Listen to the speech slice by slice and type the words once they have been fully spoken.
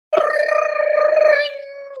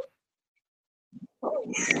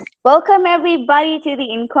Welcome everybody to the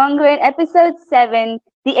Incongruent episode 7,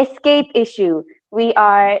 The Escape Issue.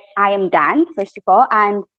 I am Dan, first of all,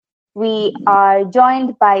 and we are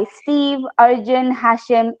joined by Steve, Arjun,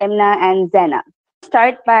 Hashim, Imna, and Zena.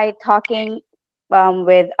 Start by talking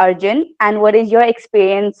with Arjun, and what is your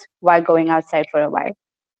experience while going outside for a while?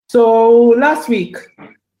 So last week,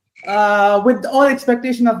 with all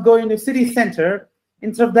expectation of going to city center,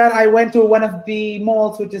 instead of that, I went to one of the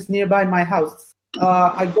malls which is nearby my house.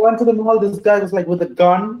 I go into the mall. This guy was like with a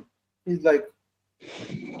gun. He's like,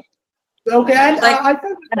 okay, and I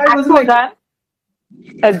thought I was like gun?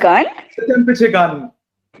 A gun? A temperature gun.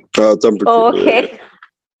 Temperature. Oh, okay.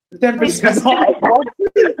 The temperature gun.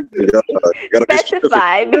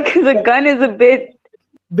 Specify because a gun is a bit.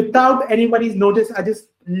 Without anybody's notice, I just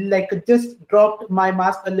dropped my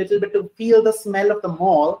mask a little bit to feel the smell of the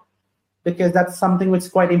mall, because that's something which is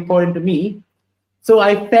quite important to me. So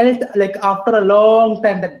I felt like after a long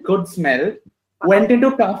time that good smell. Went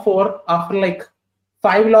into Carrefour after like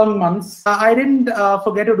 5 long months. I didn't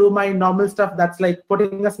forget to do my normal stuff. That's like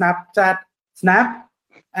putting a Snapchat snap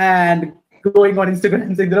and going on Instagram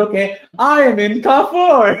and saying, okay, I am in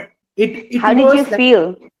Carrefour. How did you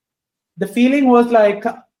feel? The feeling was like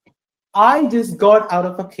I just got out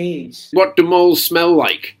of a cage. What do moles smell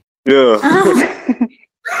like? Yeah.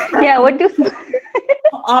 Yeah, what do...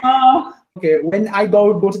 Okay, when I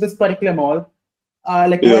go to this particular mall,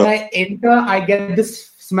 when I enter, I get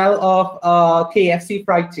this smell of KFC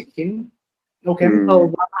fried chicken. Okay. Oh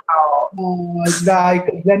wow.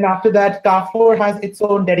 Then after that, Carrefour has its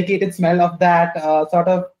own dedicated smell of that sort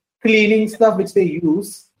of cleaning stuff which they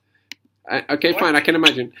use. Okay, fine. I can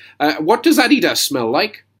imagine. What does Adidas smell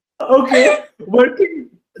like? Okay,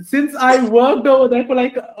 since I worked over there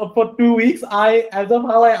for 2 weeks, as of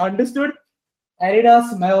how I understood, Adidas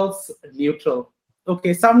smells neutral.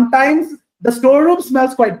 Okay, sometimes the storeroom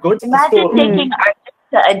smells quite good. Imagine taking Arjun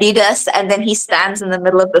to Adidas and then he stands in the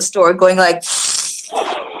middle of the store going like,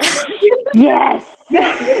 yes.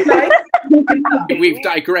 We've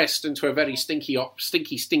digressed into a very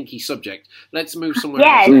stinky subject. Let's move somewhere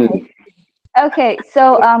else. Yes. Okay,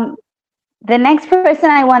 so the next person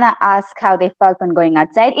I want to ask how they felt when going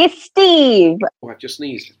outside is Steve. Oh, I just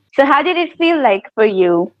sneezed. So how did it feel like for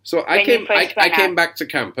you? So I came back to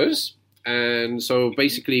campus, and so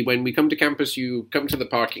basically when we come to campus, you come to the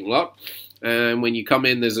parking lot, and when you come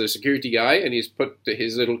in, there's a security guy, and he's put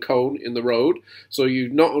his little cone in the road, so you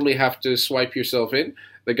not only have to swipe yourself in,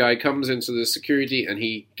 the guy comes into the security, and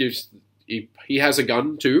he has a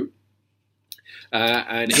gun too,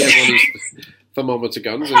 and he has one of these thermometer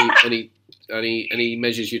guns, and he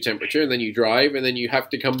measures your temperature, and then you drive, and then you have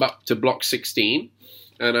to come up to block 16.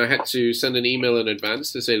 And I had to send an email in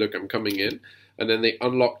advance to say, look, I'm coming in. And then they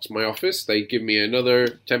unlocked my office. They give me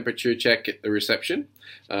another temperature check at the reception.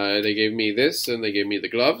 They gave me this, and they gave me the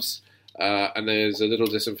gloves. And there's a little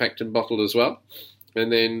disinfectant bottle as well.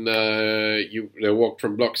 And then they walk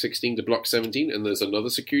from block 16 to block 17, and there's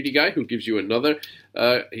another security guy who gives you another.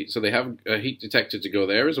 So they have a heat detector to go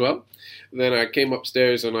there as well. Then I came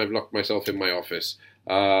upstairs, and I've locked myself in my office.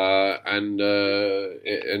 And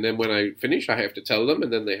then when I finish, I have to tell them,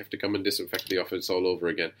 and then they have to come and disinfect the office all over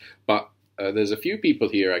again. But there's a few people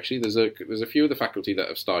here, actually. There's a few of the faculty that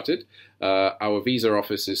have started. Our visa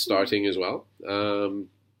office is starting as well.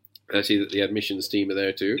 I see that the admissions team are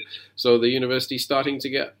there too. So the university's starting to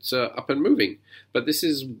get up and moving. But this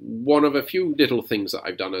is one of a few little things that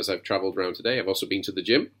I've done as I've travelled around today. I've also been to the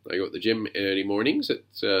gym. I go to the gym early mornings at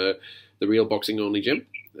the Real Boxing Only gym.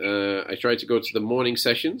 I try to go to the morning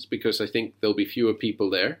sessions because I think there'll be fewer people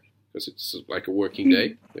there because it's like a working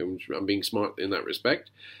day. I'm being smart in that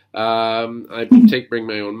respect. I bring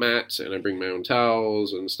my own mat and I bring my own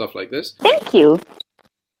towels and stuff like this. Thank you.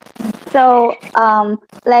 So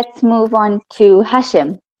let's move on to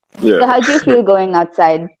Hashim. Yeah. So how do you feel going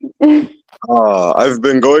outside? I've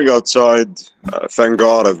been going outside. Thank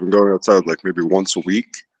God, I've been going outside like maybe once a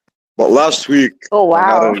week. But last week, oh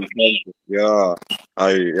wow,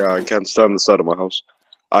 I can't stand the side of my house.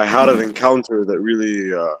 I had an encounter that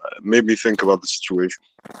really made me think about the situation.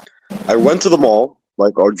 I went to the mall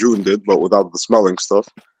like Arjun did, but without the smelling stuff.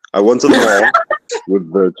 I went to the mall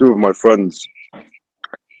with 2 of my friends.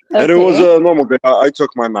 Okay. And it was a normal day. I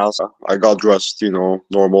took my mask. I got dressed,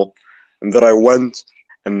 normal. And then I went.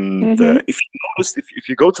 And if you notice, if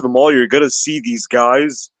you go to the mall, you're gonna see these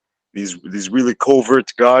guys, these really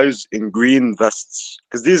covert guys in green vests,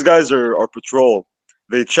 because these guys are patrol.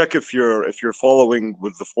 They check if you're following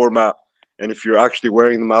with the format, and if you're actually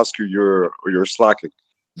wearing the mask or you're slacking.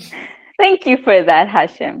 Thank you for that,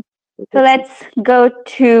 Hashim. So let's go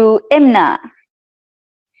to Imna.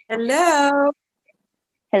 Hello.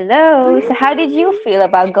 Hello. So how did you feel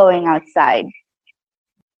about going outside?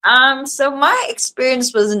 So my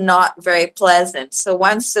experience was not very pleasant. So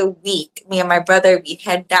once a week, me and my brother, we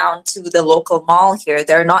head down to the local mall here.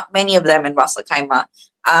 There are not many of them in Ras Al Khaimah,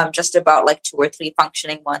 just about like 2 or 3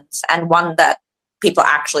 functioning ones, and one that people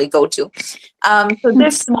actually go to. So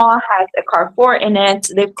this mall has a Carrefour in it.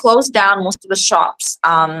 They've closed down most of the shops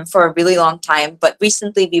for a really long time, but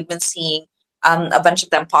recently we've been seeing a bunch of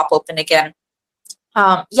them pop open again.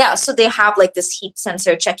 So they have like this heat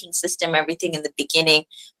sensor checking system, everything in the beginning.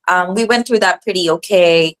 We went through that pretty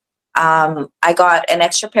okay. I got an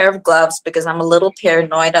extra pair of gloves because I'm a little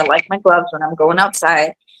paranoid. I like my gloves when I'm going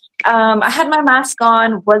outside. I had my mask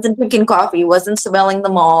on, wasn't drinking coffee, wasn't smelling the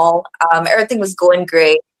mall. Everything was going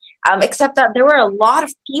great, except that there were a lot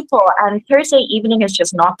of people, and Thursday evening is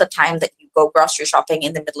just not the time that you go grocery shopping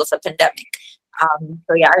in the middle of a pandemic.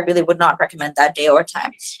 So yeah, I really would not recommend that day or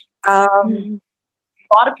time.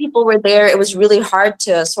 A lot of people were there. It was really hard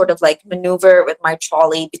to sort of like maneuver with my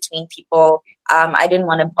trolley between people. I didn't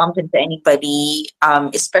want to bump into anybody,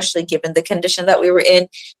 especially given the condition that we were in.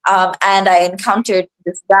 And I encountered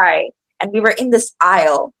this guy, and we were in this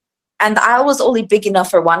aisle, and the aisle was only big enough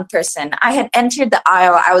for one person. I had entered the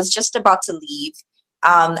aisle. I was just about to leave.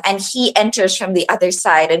 And he enters from the other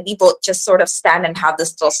side, and we both just sort of stand and have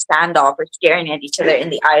this little standoff or staring at each other in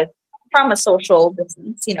the eye from a social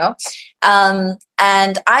distance,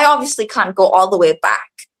 and I obviously can't go all the way back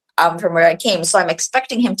from where I came. So I'm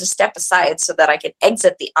expecting him to step aside so that I can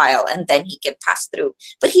exit the aisle and then he can pass through.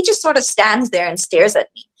 But he just sort of stands there and stares at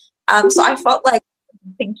me. So I felt like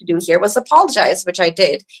the thing to do here was apologize, which I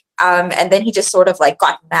did. And then he just sort of like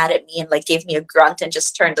got mad at me and like gave me a grunt and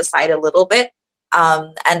just turned aside a little bit.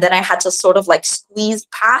 And then I had to sort of like squeeze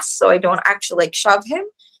past so I don't actually like shove him.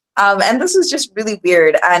 And this was just really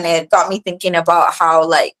weird. And it got me thinking about how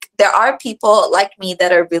like there are people like me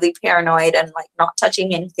that are really paranoid and like not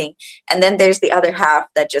touching anything. And then there's the other half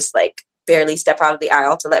that just like barely step out of the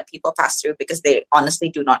aisle to let people pass through because they honestly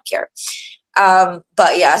do not care.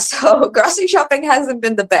 But yeah, so grocery shopping hasn't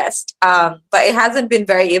been the best, but it hasn't been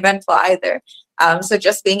very eventful either. So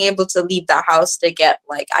just being able to leave the house to get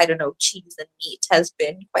like, I don't know, cheese and meat has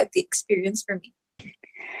been quite the experience for me.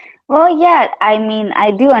 Well, yeah, I mean,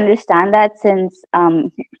 I do understand that since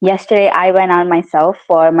yesterday I went out myself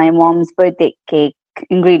for my mom's birthday cake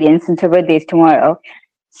ingredients since her birthday is tomorrow.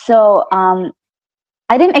 So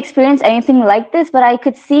I didn't experience anything like this, but I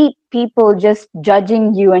could see people just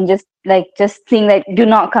judging you and just saying like, do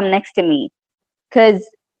not come next to me. Because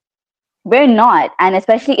we're not. And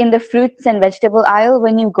especially in the fruits and vegetable aisle,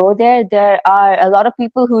 when you go there, there are a lot of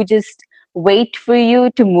people who just wait for you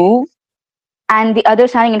to move. And the other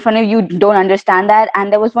standing in front of you don't understand that. And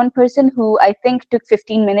there was one person who I think took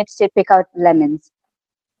 15 minutes to pick out lemons.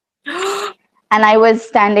 And I was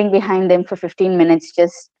standing behind them for 15 minutes,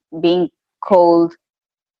 just being cold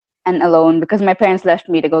and alone because my parents left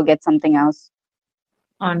me to go get something else.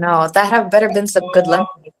 Oh no, that have better been some good lemons.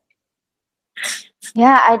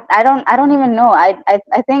 Yeah, I don't even know. I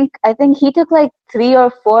think he took like 3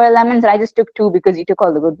 or 4 lemons, and I just took 2 because he took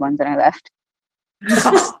all the good ones and I left.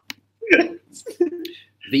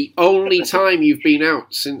 The only time you've been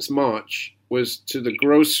out since March was to the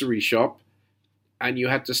grocery shop, and you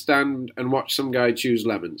had to stand and watch some guy choose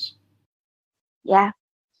lemons. Yeah.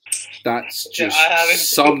 That's just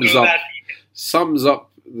sums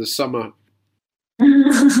up the summer.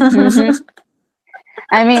 Mm-hmm.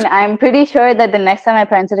 I mean, I'm pretty sure that the next time my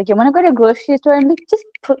parents are like, "You want to go to a grocery store?" I'm like, "Just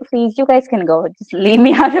please, you guys can go. Just leave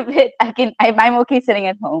me out of it. I'm okay sitting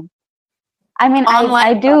at home." I mean,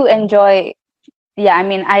 I do enjoy. Yeah, I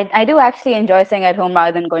mean, I do actually enjoy staying at home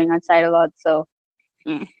rather than going outside a lot. So,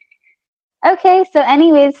 okay. So,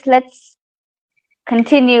 anyways, let's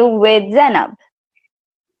continue with Zainab.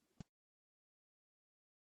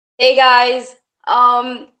 Hey guys.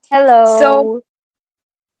 Hello.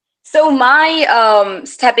 So my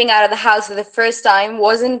stepping out of the house for the first time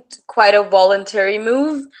wasn't quite a voluntary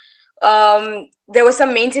move. There was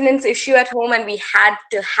some maintenance issue at home, and we had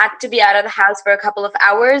to be out of the house for a couple of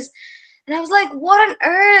hours. And I was like, "What on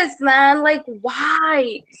earth, man? Like,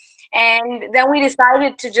 why?" And then we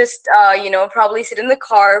decided to just, probably sit in the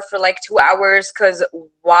car for like 2 hours because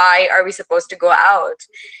why are we supposed to go out?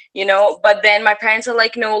 But then my parents are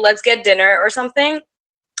like, "No, let's get dinner or something."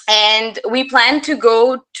 And we planned to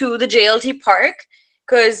go to the JLT park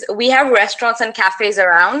because we have restaurants and cafes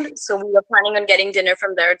around. So we were planning on getting dinner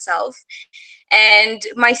from there itself. And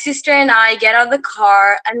my sister and I get out of the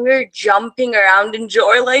car and we're jumping around in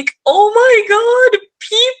joy, like, "Oh my God,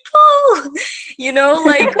 people!"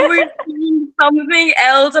 Like we're seeing something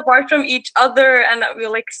else apart from each other. And we're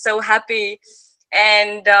like so happy.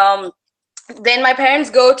 And then my parents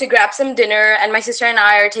go to grab some dinner, and my sister and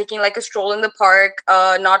I are taking like a stroll in the park,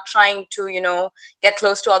 not trying to, you know, get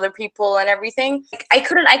close to other people and everything. I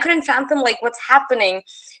couldn't fathom like what's happening.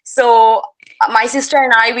 So my sister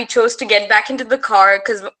and I, we chose to get back into the car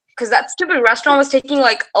because that stupid restaurant was taking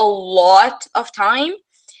like a lot of time.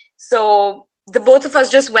 So the both of us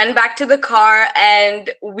just went back to the car, and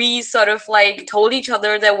we sort of like told each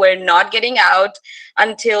other that we're not getting out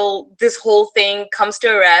until this whole thing comes to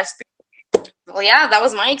a rest. Well, yeah, that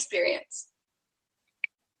was my experience.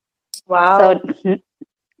 Wow. So,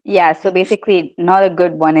 yeah, so basically not a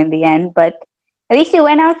good one in the end, but at least you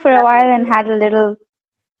went out for a while and had a little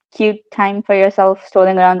cute time for yourself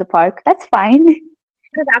strolling around the park. That's fine.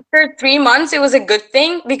 Because after 3 months, it was a good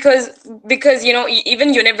thing because you know,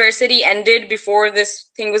 even university ended before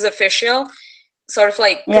this thing was official, sort of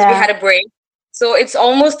like because we had a break. So it's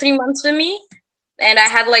almost 3 months for me, and I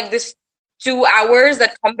had like this 2 hours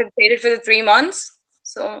that compensated for the 3 months.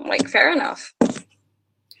 So like, fair enough.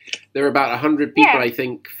 There are about 100 people, I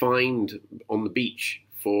think, fined on the beach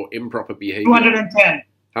for improper behavior. 210.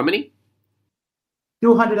 How many?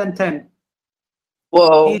 210.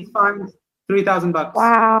 Whoa. Each fined $3,000.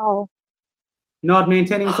 Wow. Not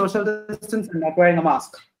maintaining social distance and not wearing a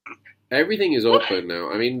mask. Everything is open now.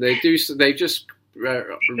 I mean, they just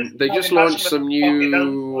launched some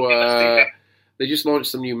new. They just launched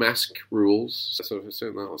some new mask rules, so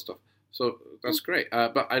that whole stuff. So that's great.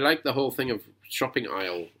 But I like the whole thing of shopping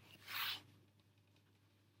aisle.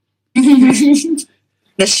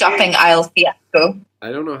 The shopping aisle fiasco.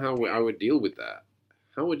 I don't know how I would deal with that.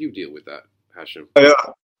 How would you deal with that, Hashim? Yeah,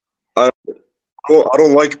 I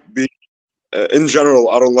don't like being. In general,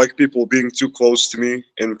 I don't like people being too close to me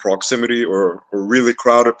in proximity or really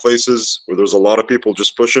crowded places where there's a lot of people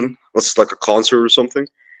just pushing. That's like a concert or something.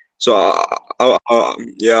 So I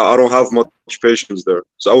don't have much patience there.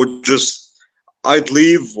 So I'd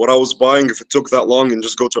leave what I was buying if it took that long and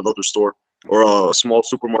just go to another store or a small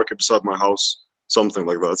supermarket beside my house, something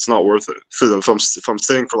like that. It's not worth it. If I'm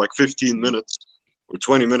staying for like 15 minutes or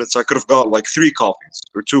 20 minutes, I could have got like 3 coffees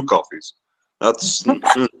or 2 coffees. That's not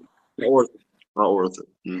worth it. Not worth it.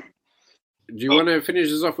 Do you want to finish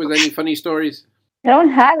this off with any funny stories? I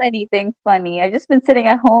don't have anything funny. I've just been sitting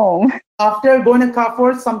at home. After going to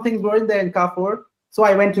Carrefour, something weren't there in Carrefour. So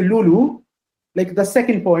I went to Lulu, like the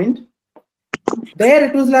second point. There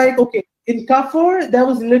it was like, okay, in Carrefour, there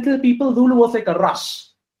was little people. Lulu was like a rush.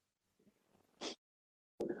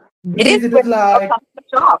 It was like,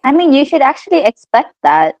 I mean, you should actually expect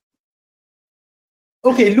that.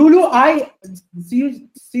 okay, Lulu,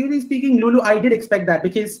 seriously speaking, Lulu, I did expect that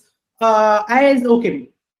because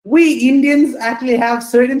we Indians actually have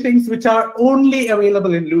certain things which are only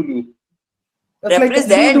available in Lulu. That's like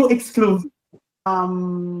a Lulu exclusive.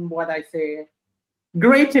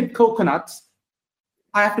 Grated coconuts.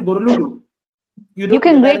 I have to go to Lulu. You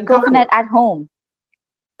can grate coconut at home.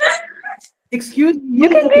 Excuse me. You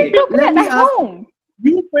can grate coconut at home.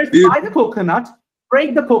 You first buy the coconut,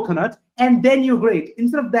 break the coconut, and then you grate.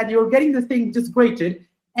 Instead of that, you're getting this thing just grated.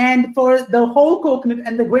 And for the whole coconut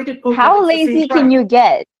and the grated coconut, how lazy can you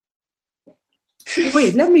get?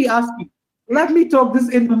 Wait, let me ask you. Let me talk this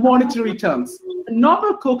in monetary terms. A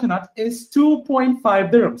normal coconut is 2.5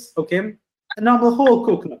 dirhams, okay? A normal whole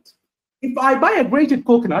coconut. If I buy a grated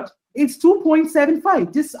coconut, it's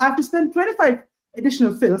 2.75. Just I have to spend 25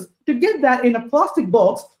 additional fills to get that in a plastic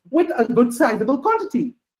box with a good sizable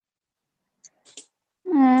quantity.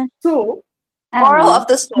 So, moral of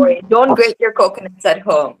the story: don't grate your coconuts at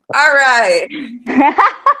home. All right.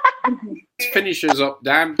 Let's finish us up,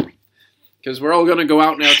 Dan, because we're all going to go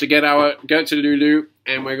out now to go to Lulu,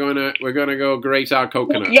 and we're gonna go grate our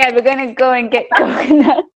coconut. Yeah, we're gonna go and get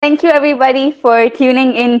coconut. Thank you, everybody, for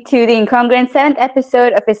tuning into the Incongruent 7th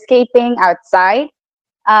episode of Escaping Outside.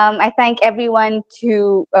 I thank everyone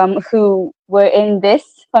who were in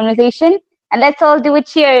this conversation. And let's all do a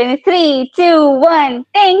cheer in 3, 2, 1.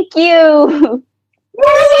 Thank you.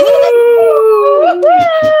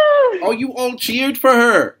 Oh, you all cheered for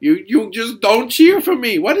her. You just don't cheer for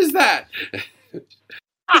me. What is that?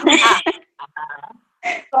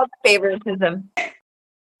 Favoritism.